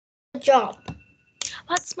job?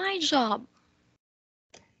 What's my job?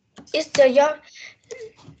 Is the job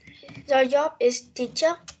your job is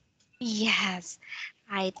teacher? Yes,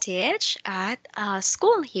 I teach at a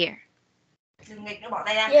school here.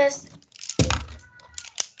 Yes.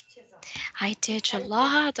 I teach a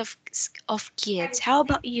lot of kids. How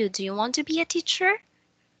about you? Do you want to be a teacher?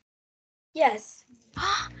 Yes.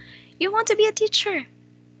 You want to be a teacher?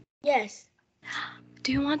 Yes.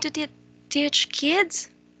 Do you want to teach kids?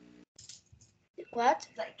 What?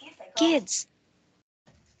 Kids.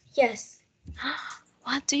 Yes.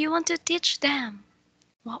 What do you want to teach them?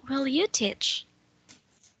 What will you teach?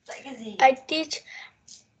 I teach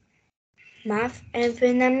math and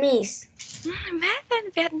Vietnamese. Math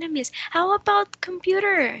and Vietnamese. How about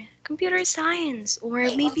computer science, or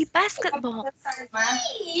maybe basketball?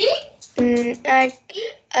 I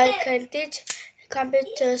can teach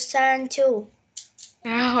computer science too.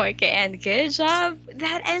 Oh, okay, and good job.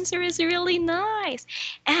 That answer is really nice.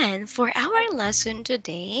 And for our lesson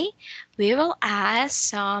today, we will ask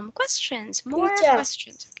some questions, more Teacher.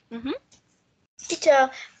 questions. Teacher,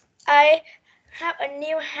 I have a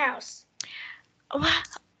new house. Wow.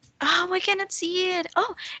 Oh, I cannot see it.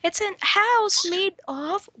 Oh, it's a house made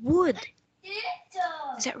of wood.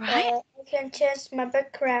 Is that right? I can change my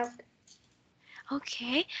background.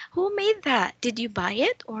 Okay. Who made that? Did you buy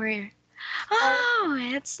it or? Oh,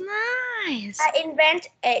 it's nice. I invent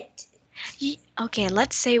it. Okay,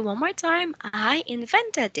 let's say one more time. I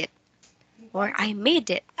invented it. Or I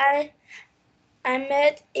made it. I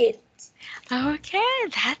made it. Okay,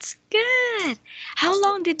 that's good. How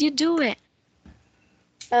long did you do it?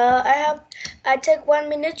 I take 1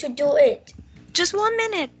 minute to do it. Just 1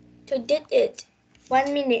 minute. To did it.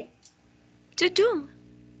 1 minute. To do?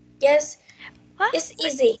 Yes. What? It's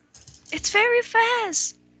easy. It's very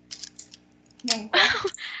fast.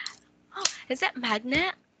 Oh, is that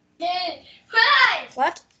magnet?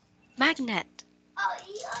 What? Magnet.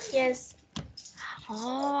 Yes.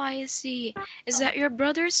 Oh, I see. Is that your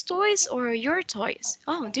brother's toys or your toys?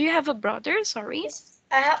 Oh, do you have a brother? Sorry.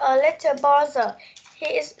 I have a little brother. He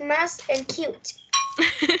is nice and cute.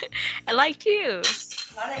 I like you.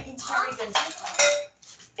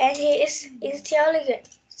 And he is intelligent.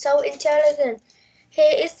 So intelligent. He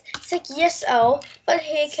is 6 years old, but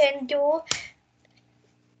he can do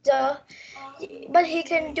the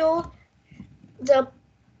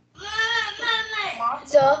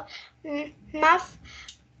math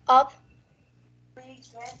of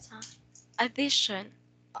Addition.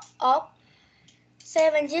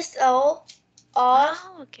 7 years old or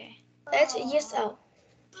Oh, okay. 8 years old.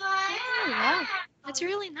 Oh, wow. That's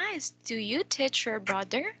really nice. Do you teach your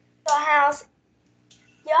brother? Your house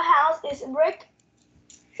is brick.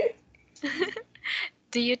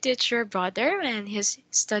 Do you teach your brother when he's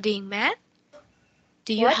studying math?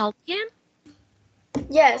 Do you What? help him?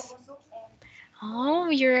 Yes. Oh,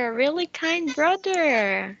 you're a really kind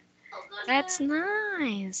brother. That's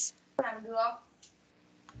nice.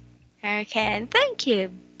 Okay, and thank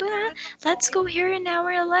you. But let's go here in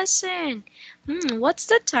our lesson. What's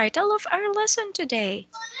the title of our lesson today?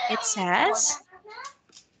 It says,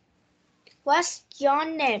 What's your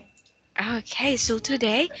name? okay, so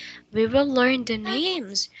today we will learn the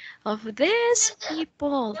names of these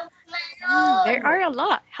people. There are a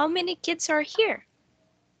lot. How many kids are here?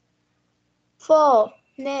 4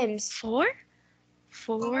 names. 4?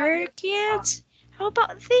 4 kids. How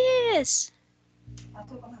about this?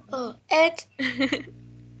 8.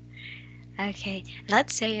 Okay,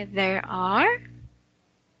 let's say there are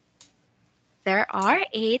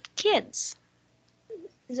 8 kids.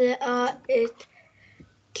 There are 8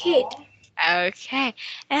 kids. Okay,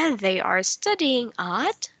 and they are studying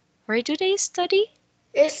at, where do they study?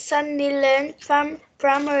 It's Sunnyland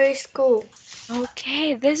Primary School.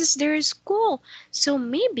 Okay, this is their school. So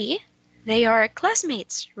maybe they are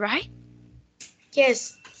classmates, right?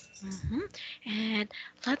 Yes. And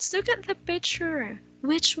let's look at the picture.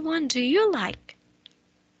 Which one do you like?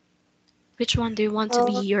 Which one do you want to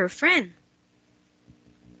be your friend?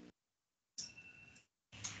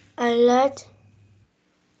 I like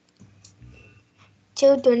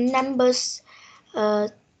children numbers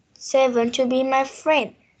 7 to be my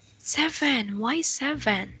friend. 7. Why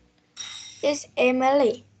 7? It's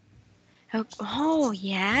Emily. Oh,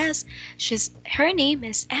 yes. Her name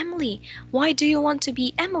is Emily. Why do you want to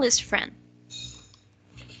be Emily's friend?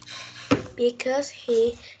 Because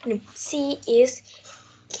she is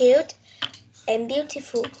cute and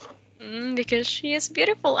beautiful. Because she is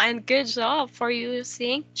beautiful, and good job for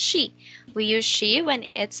using she. We use she when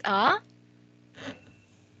it's a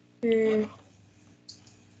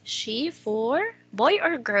she for boy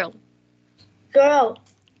or girl? Girl.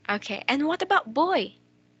 Okay, and what about boy?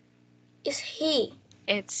 It's he.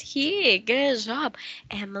 It's he. Good job.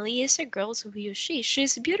 Emily is a girl, so we use she.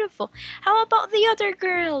 She's beautiful. How about the other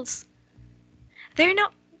girls? They're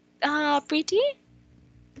not pretty?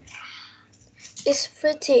 It's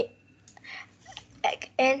pretty.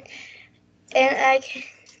 And I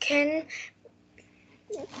can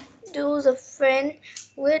do the friend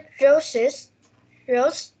with roses.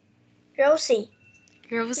 Rosie.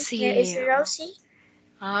 There is Rosie. Rosie.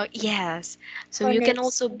 Oh, yes. So Her you name can is.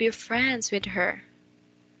 also be friends with her.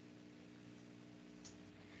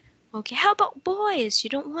 Okay, how about boys? You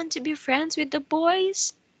don't want to be friends with the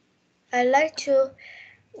boys? I like to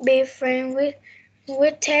be friend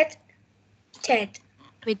with Ted. Ted.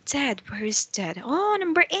 With Ted. Where is Ted? Oh,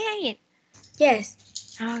 number 8. Yes.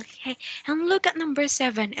 Okay, and look at number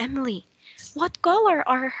 7, Emily. What color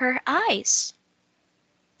are her eyes?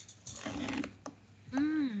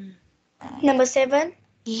 Hmm. Number 7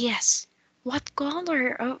 Yes. What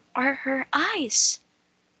color are her eyes?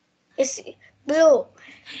 is blue.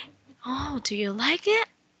 Oh, do you like it?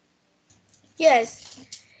 Yes.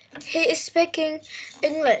 He is speaking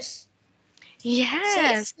English. She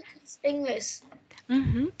is Yes. speaking English.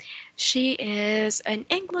 Mm-hmm. She is an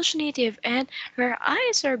English native and her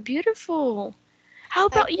eyes are beautiful. How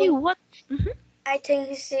I about you? think What? Mhm. I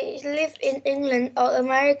think she live in England or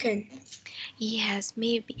American. Yes,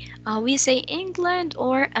 maybe. We say England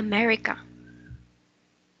or America.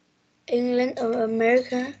 England or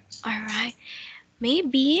America. All right.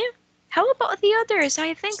 Maybe. How about the others?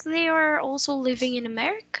 I think they are also living in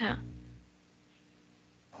America.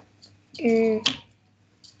 Mm.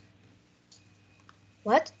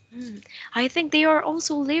 What? Hmm. I think they are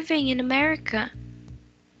also living in America.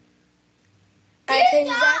 I think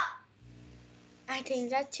that. I think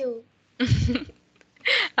that too.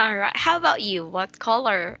 All right. How about you? What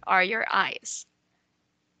color are your eyes?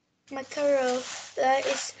 My color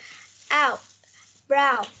is out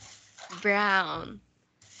brown. Brown.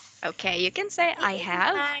 Okay, you can say I This is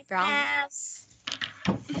have my brown. house.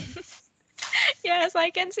 Yes, I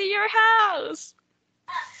can see your house.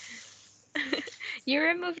 You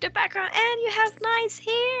remove the background and you have nice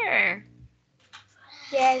hair.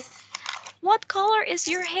 Yes. What color is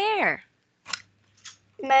your hair?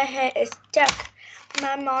 My hair is dark.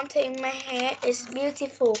 My mom thinks my hair is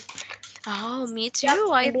beautiful. Oh, me Dark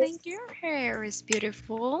too. I and think beautiful. your hair is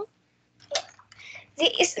beautiful. This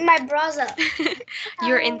is my brother.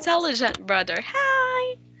 Your intelligent brother.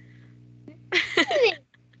 Hi.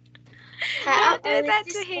 How Don't do old is that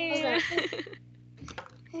to this brother? him.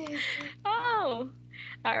 Oh,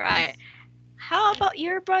 all right. How about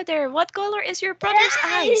your brother? What color is your brother's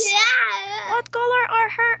eyes? What color are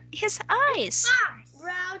his eyes?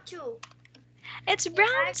 Brown too. It's He brown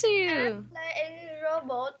likes too. playing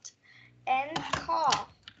robot and car.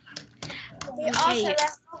 He also Okay.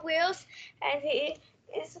 likes wheels and he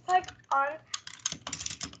is put on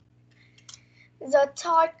the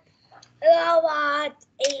toy robot.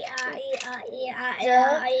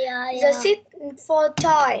 The seat for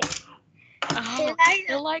toy. He Oh, he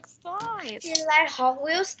likes likes toys. he like Hot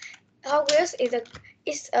Wheels. Hot Wheels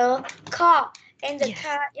is a car, and the Yes.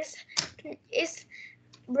 car is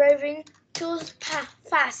driving too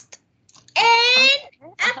fast. And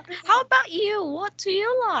How about you? What do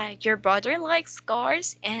you like? Your brother likes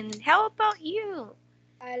cars, and how about you?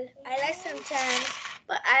 I like sometimes,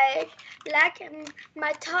 but I like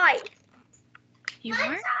my toy. You My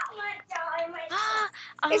are? toy, my toy, my Ah,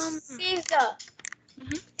 toy. It's Caesar.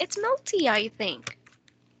 it's milky, I think.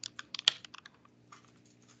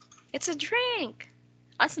 It's a drink,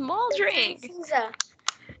 a small The drink drink. Caesar,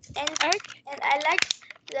 and Okay. and I like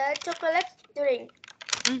the chocolate drink.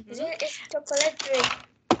 This hmm is chocolate drink.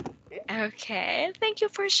 Okay. Thank you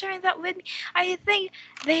for sharing that with me. I think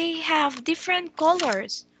they have different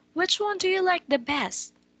colors. Which one do you like the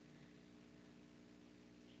best?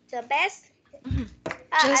 The best. Mhm.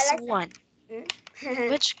 I Just like. one. Mm.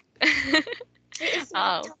 Which? This is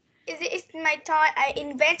my Oh, toy. This is my toy. I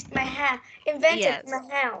invented yes. my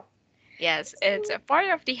house. Yes, it's a part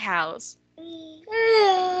of the house.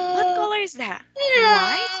 What color is that?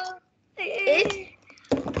 White? It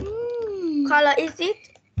color is it?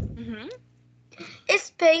 Mm-hmm.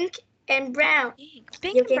 It's pink and brown. Pink.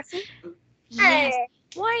 Pink You and can brown. see Yes.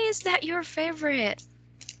 Why is that your favorite?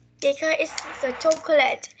 because it's the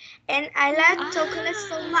chocolate, and I like chocolate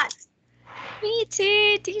so Ah, much. me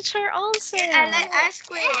too, teacher also. And I like ice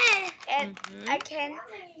cream, and Mm-hmm. I can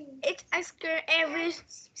eat ice cream every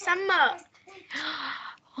summer.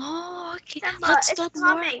 Oh, okay. Summer Let's is talk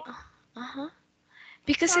more. coming. Uh-huh.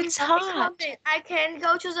 Because Summer it's is hot. coming. I can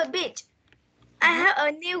go to the beach. I Uh-huh. have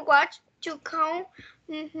a new watch. to call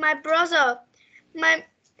my brother. My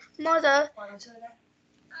mother,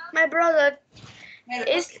 my brother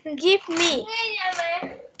is give me.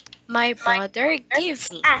 My brother gave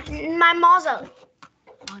me. My mother.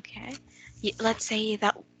 Okay. Let's say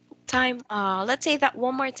that time. Let's say that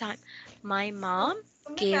one more time. My mom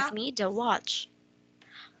gave me the watch.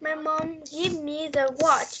 My mom give me the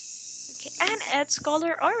watch. Okay. And it's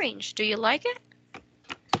color orange. Do you like it?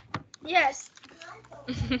 Yes.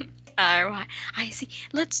 All right. I see.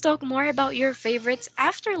 Let's talk more about your favorites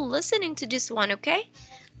after listening to this one. Okay.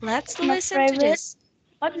 Let's My listen to favorite. this.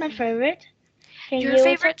 What's my favorite? Can Your you?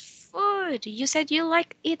 favorite food. You said you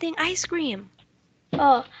like eating ice cream.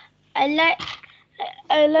 Oh, I like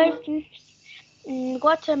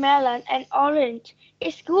watermelon and orange.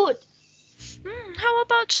 It's good. How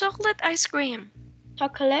about chocolate ice cream?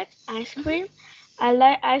 Chocolate ice cream. I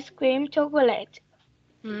like ice cream chocolate.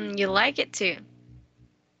 You like it too.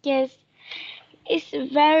 Yes, it's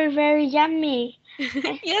very yummy.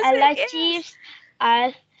 Yes, I it like is. chips.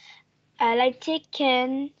 I like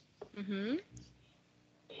chicken Mm-hmm.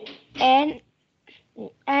 and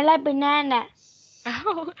I like banana.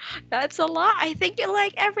 Oh, that's a lot. I think you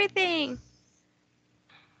like everything.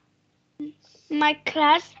 My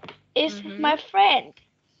class is Mm-hmm. my friend.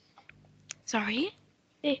 Sorry?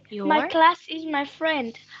 My Your? class is my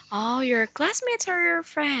friend. Oh, your classmates are your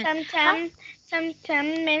friend. How?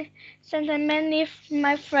 Sometimes, sometimes many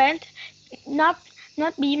my friend not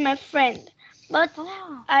not be my friend, but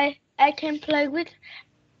Oh. I can play with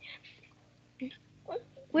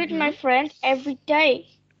Mm-hmm. my friend every day,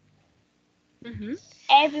 Mm-hmm.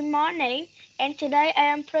 every morning. And today I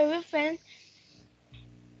am playing with friends.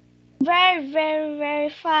 Very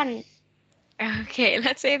fun. Okay,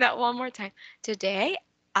 let's say that one more time. Today,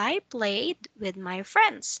 I played with my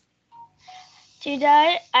friends.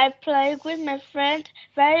 Today I play with my friend.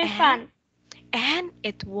 Very And fun, and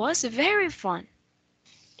it was very fun.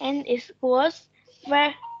 and it was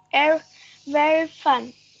very er, very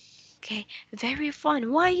fun. Okay, very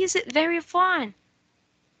fun. Why is it very fun?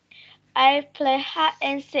 I play hide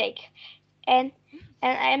and seek, and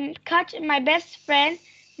I'm catch my best friend.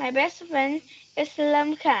 My best friend is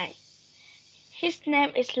Lam Khai. His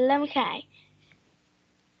name is Lam Khai,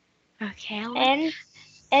 Okay, and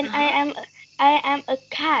and uh-huh. I am a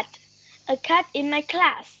cat in my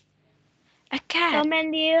class. A So cat.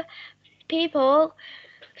 many people,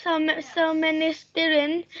 so many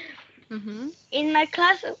students Mm-hmm. in my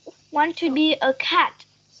class want to be a cat.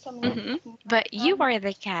 Mm-hmm. But you are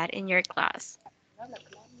the cat in your class.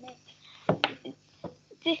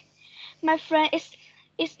 My friend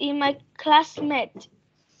is in my classmate,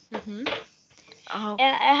 Mm-hmm. Oh,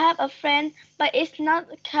 and I have a friend, but it's not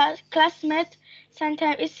classmate.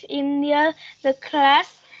 Sometimes it's in near the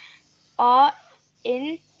class or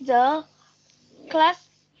in the class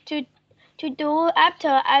to do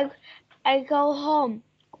after I go home.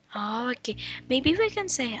 oh, okay. Maybe we can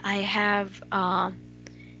say I have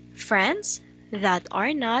friends that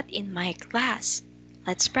are not in my class.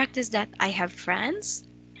 Let's practice that. I have friends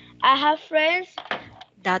I have friends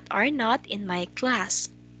that are not in my class.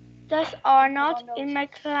 that are not in my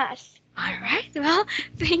class. All right. Well,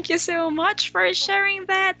 thank you so much for sharing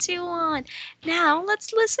that, Tiwan. Now,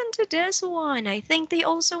 let's listen to this one. I think they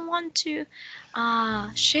also want to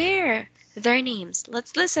share their names.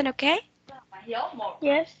 Let's listen, okay?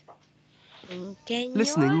 Yes,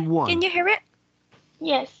 Listening Can 1. you hear it?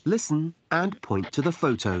 yes. Listen and point to the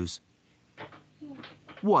photos.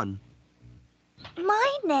 1,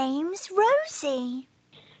 My name's Rosie.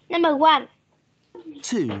 Number 1,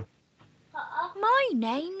 2, My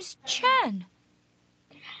name's Chen.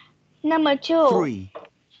 number 2, 3,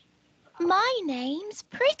 My name's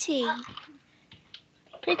Pretty.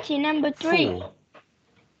 Pretty. Number 3, 4,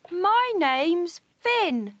 My name's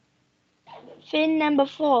Finn. Finn. Number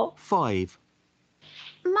 4, 5,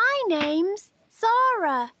 My name's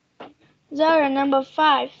Zara. Zara. Number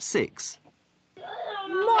 5, 6,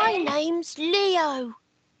 My name's Leo.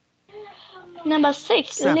 number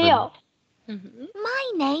 6, 7, Leo. Mm-hmm.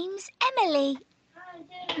 My name's Emily.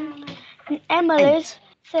 Emily's 8,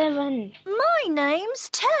 7, My name's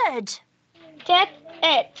Ted. Ted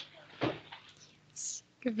 8.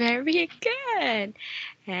 Very good.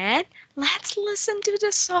 And let's listen to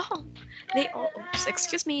the song. Oops,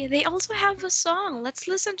 excuse me. They also have a song. Let's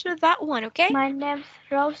listen to that one, okay? My name's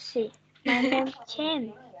Rosie. My name's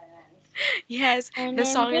Chen. Yes, My the name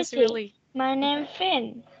song is Pretty. really. My name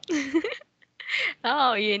Finn.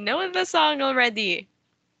 Oh, you know the song already.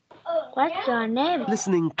 What's your name?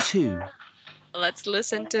 Listening 2. Let's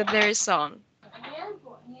listen to their song.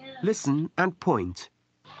 Listen and point.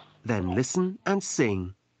 Then listen and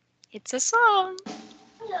sing. It's a song.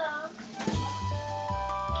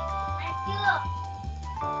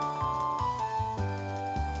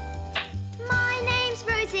 My name's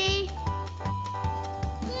Rosie.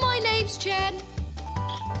 My name's Jen.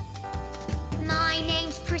 My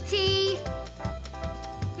name's Pretty.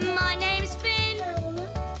 My name's Finn.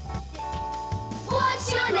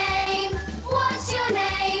 What's your name? What's your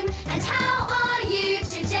name? And how are you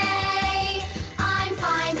today? I'm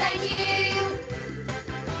fine, thank you.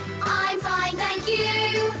 I'm fine, thank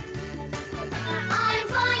you. I'm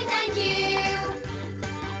fine, thank you.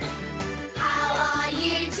 How are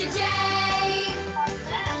you today?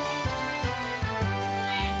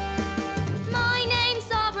 My name's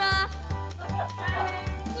Sarah.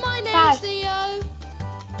 My Five. name's Leo.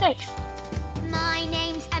 6, My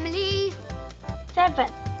name's Emily. 7,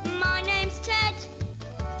 My name's Ted.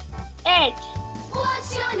 8.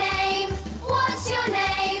 What's your name? What's your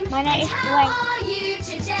name? My name And is how Dwayne. are you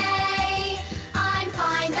today? I'm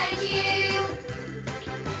fine, thank you.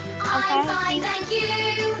 I'm fine, thank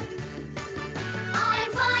you.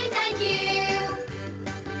 I'm fine, thank you.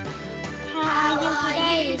 How are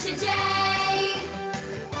you you today? today?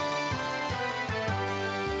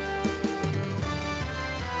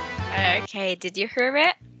 Okay, did you hear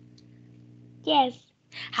it? Yes,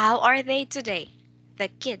 How are they today? The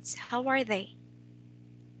kids, how are they?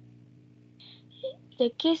 the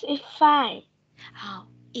kids is fine. How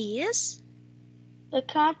is?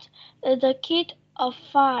 The kid are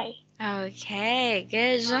fine. Okay,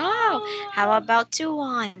 good job. How about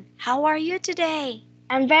Tuan? How are you today?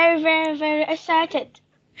 I'm very, very, very excited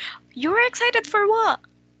You're excited for what?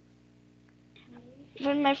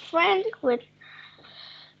 with my friend,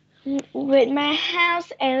 with my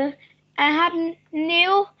house, and I have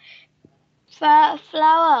new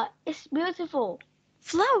flower. It's beautiful.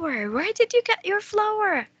 Flower, where did you get your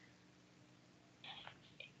flower?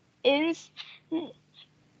 It's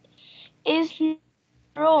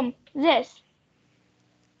room. This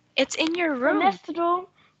It's in your the room. next room.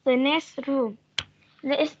 The next room.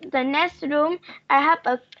 The next room. I have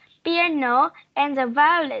a piano and a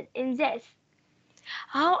violin in this.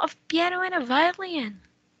 Oh, a piano and a violin.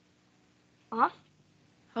 Off.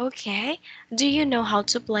 Okay. Do you know how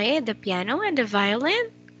to play the piano and the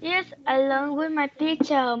violin? Yes, I learned with my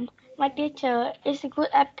teacher. My teacher is good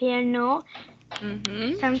at piano.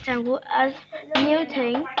 Mm-hmm. Sometimes good at new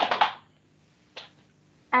thing.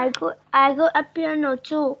 I go at piano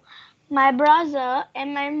too. My brother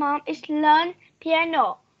and my mom is learn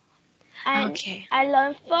piano. And Okay. I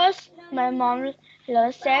learn first. My mom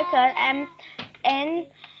learn second, and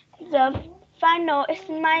the final is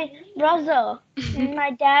my brother.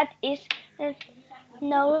 My dad is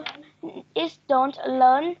no, it don't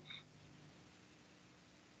learn.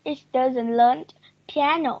 It doesn't learn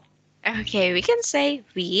piano. Okay, we can say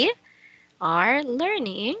we are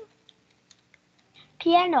learning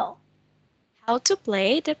Piano. how to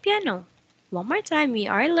play the piano. One more time, we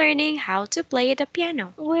are learning how to play the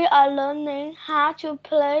piano. We are learning how to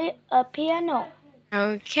play a piano.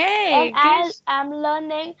 Okay, And I good. am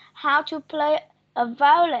learning how to play a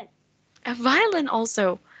violin. A violin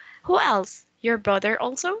also. Who else? Your brother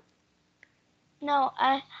also? No,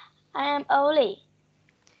 I am only.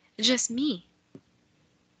 Just me.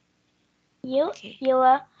 Okay.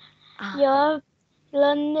 You're Uh, you're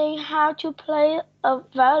learning how to play a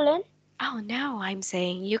violin. oh no, I'm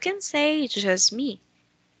saying you can say just me.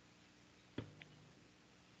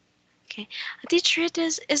 Okay. Teacher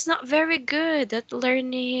is not very good at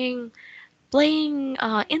learning playing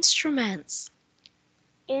instruments.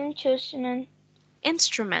 Instrument,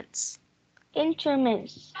 Instruments.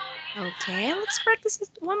 instruments. Okay, let's practice it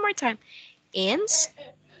one more time. Ins,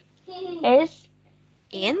 Is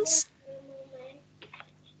ins,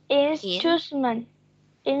 in. instrument,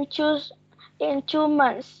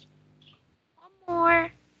 instruments. One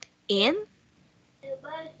more. In,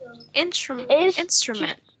 Is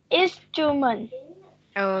instrument. instrument.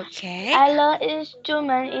 Okay. I learn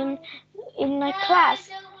instrument in my class.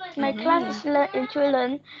 My class Mhm. is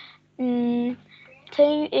learn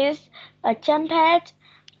thing is a trumpet,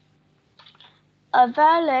 a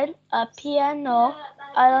violin, a piano.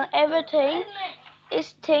 I learn everything.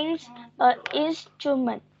 Is things an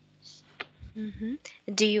instrument. Mhm.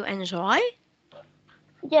 Do you enjoy?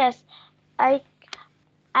 Yes, I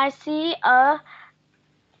I see a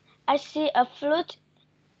I see a flute.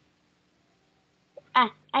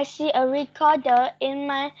 I see a recorder in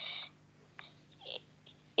my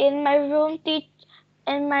room.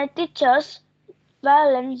 In my teacher's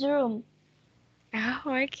violin room. Oh,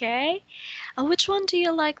 okay. Which one do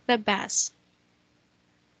you like the best?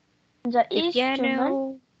 The The instrument.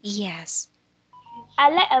 piano? Yes. I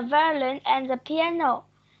like a violin and the piano.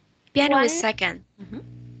 Piano is One, second. Mhm.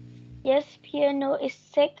 yes, piano is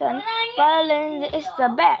second. Violin is the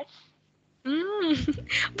best.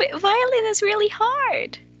 But violin is really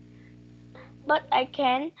hard. But I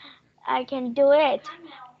can do it.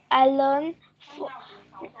 I learn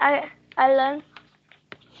I learn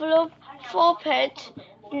flute page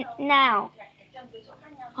now.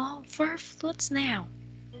 Oh, four flutes now.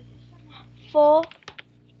 For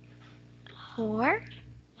Four?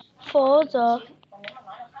 for the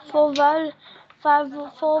for viol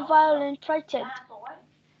for violin project.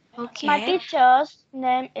 My Okay. teacher's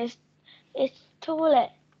name is Tule.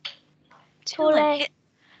 Tulin. Tule.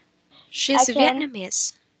 I She's can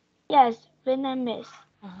Vietnamese. yes Vietnamese.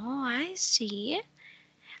 Oh, I see.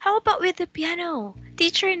 How about with the piano?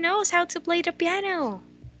 Teacher knows how to play the piano.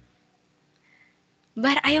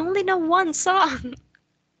 But I only know one song.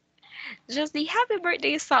 Just the happy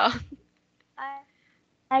birthday song. I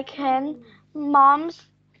I can mom's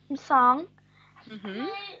song. hmm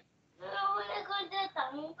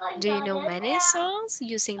Do you know many songs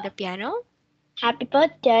using the piano? Happy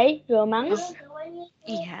birthday, romance.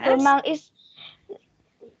 Yes. Romance is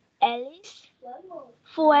Alice.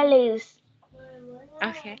 For Alice.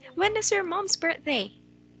 Okay. When is your mom's birthday?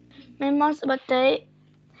 My mom's birthday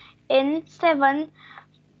in 7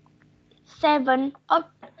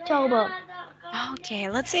 October. Okay,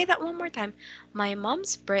 let's say that one more time. My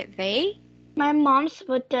mom's birthday My mom's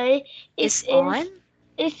birthday is on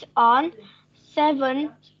is on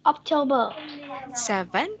 7 October.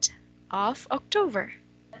 7th of October.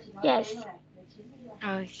 Yes.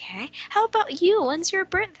 Okay. How about you? When's your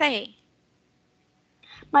birthday?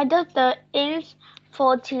 My daughter is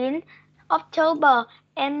 14 October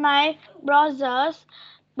and my brother's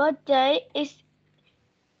birthday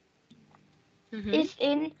Mm-hmm. is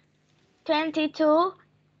in 22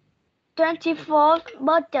 24th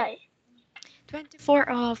birthday. 24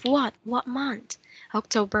 of what? What month?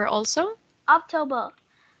 October also? October.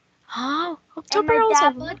 Oh, And October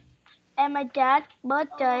also. my dad's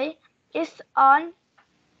birthday is on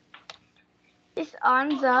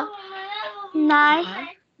the 9th, Uh-huh.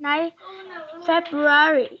 9th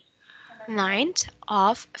February. 9th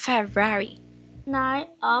of February. 9th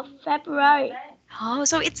of February. Oh,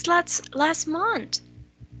 so it's last month.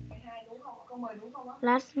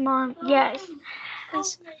 Last month, yes.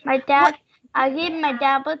 Yes. My What? dad, I give my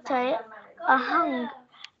dad birthday a hug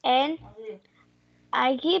and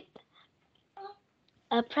I give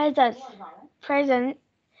a present. Present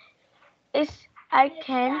is I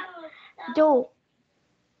can do.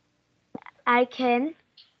 I can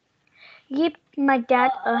give my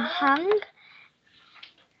dad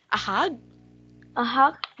A hug? a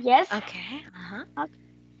hug, yes. Okay. Uh-huh. Hug.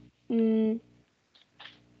 Mm,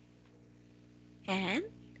 And?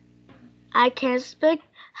 I can speak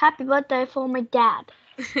happy birthday for my dad.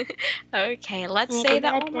 Okay, let's Happy say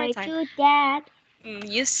that one more birthday time. to dad.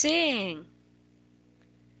 You sing.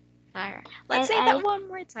 Alright, let's And say that one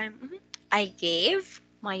more time. I gave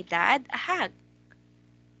my dad a hug.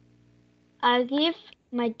 I give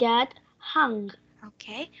my dad hug.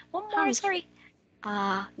 Okay, one more, Hug. sorry.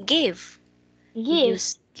 Give. You Give.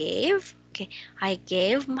 use gave. Okay, I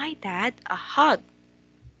gave my dad a hug.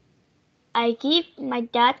 I give my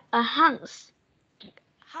dad a hug.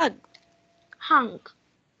 Hug. Hug.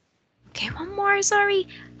 Okay, one more, sorry.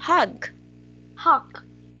 Hug. Hug.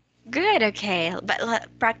 Good, okay.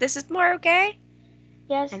 But practice it more, okay?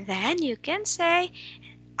 Yes. And then you can say,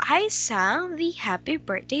 I sang the happy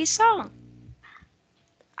birthday song.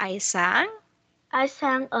 I sang. I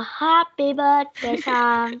sang a happy birthday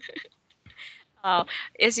song. Oh,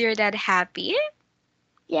 is your dad happy?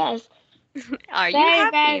 Yes. Are you Very,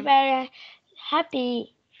 very, happy? very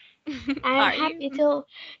happy. I'm Are you? happy too.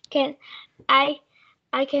 Can I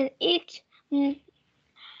I can eat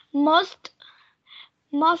most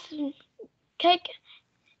most cake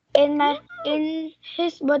in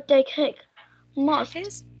his birthday cake. Most.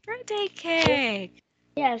 His birthday cake.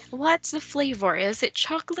 Yes. What's the flavor? Is it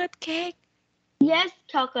chocolate cake? Yes,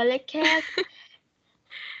 chocolate cake.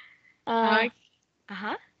 Uh,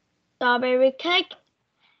 Uh-huh. strawberry cake.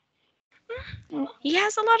 He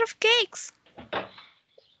has a lot of cakes.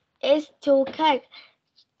 Is two cake.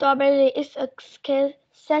 Strawberry is a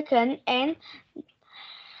second and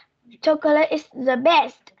chocolate is the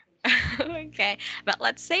best. Okay, but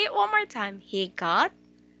let's say it one more time.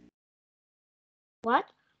 What?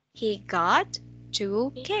 He got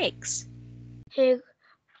two cakes. He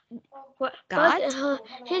Got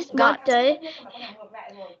his got.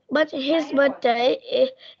 birthday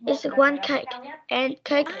is one cake and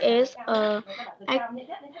cake is um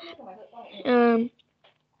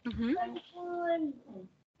Mm-hmm.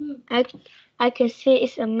 I can see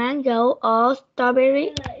it's a mango or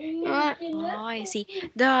strawberry. Oh, I see.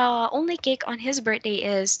 The only cake on his birthday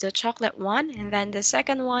is the chocolate one, and then the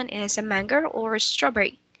second one is a mango or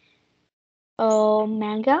strawberry. Oh,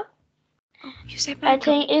 mango. Oh, you say I mango.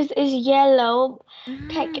 think it's yellow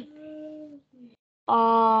cake Mm,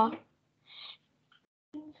 or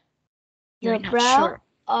you're the not brown sure.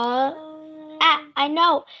 or I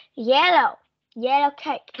know yellow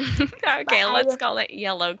cake. But Okay, I let's will call it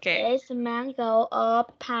yellow cake. it's mango or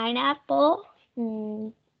pineapple.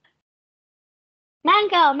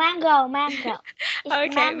 Mango. It's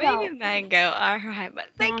Okay, maybe mango. mango. All right, but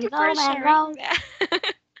thank you for sharing Mango. that.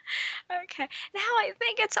 Okay, now I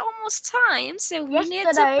think it's almost time, so we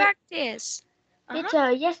need to Yesterday, practice. Uh-huh.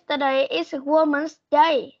 teacher, yesterday is Women's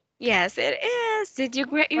Day. Yes, it is. Did you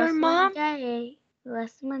greet your Was mom? Monday.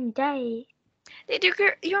 Was Monday. Did you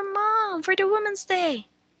greet your mom for the Women's Day?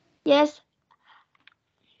 Yes,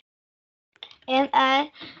 and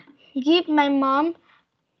I give my mom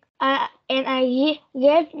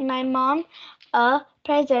gave my mom a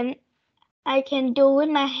present I can do with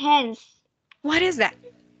my hands. What is that?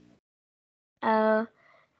 Uh,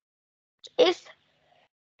 it's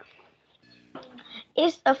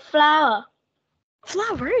it's a flower.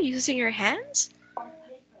 Flower using your hands?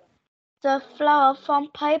 The flower from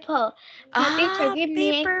paper. My teacher Ah, give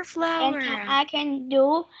me paper and flower. I can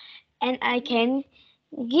do and I can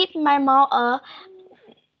give my mom a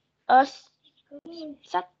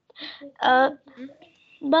such a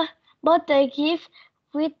but birthday gift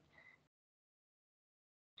with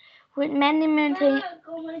many things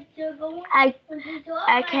I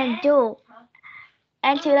I can do.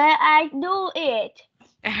 And today I do it.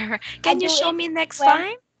 I Can you do show it me next when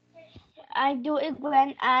time?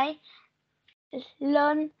 I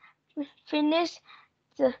learn finish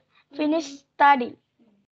the finish study.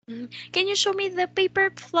 Can you show me the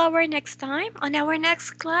paper flower next time on our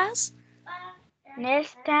next class?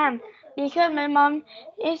 Next time because my mom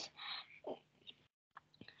is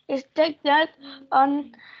take that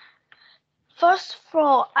on first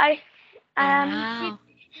floor. I am Oh,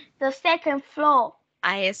 the second floor.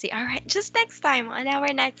 I see. All right, just next time on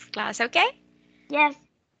our next class, okay? Yes.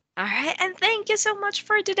 All right, and thank you so much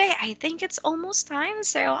for today. I think it's almost time,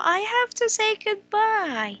 so I have to say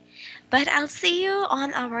goodbye. But I'll see you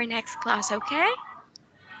on our next class, okay?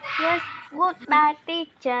 Yes. Goodbye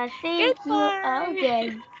teacher. See you Goodbye.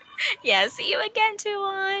 again. Yeah, see you again,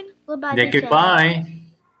 Tuan. Goodbye Yeah, teacher. goodbye.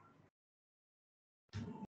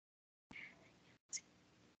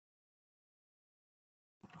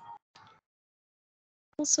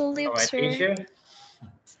 Also All leave, right, sir. teacher.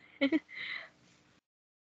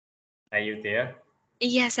 Are you there?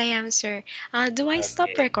 Yes, I am, sir. Do I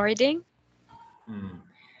stop Okay. recording? Hmm.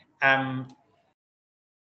 Um,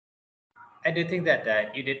 I do think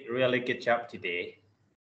that you did really good job today.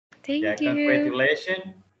 Yeah, Thank you.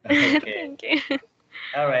 congratulations. Okay. Thank you.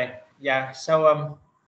 All right. Yeah. So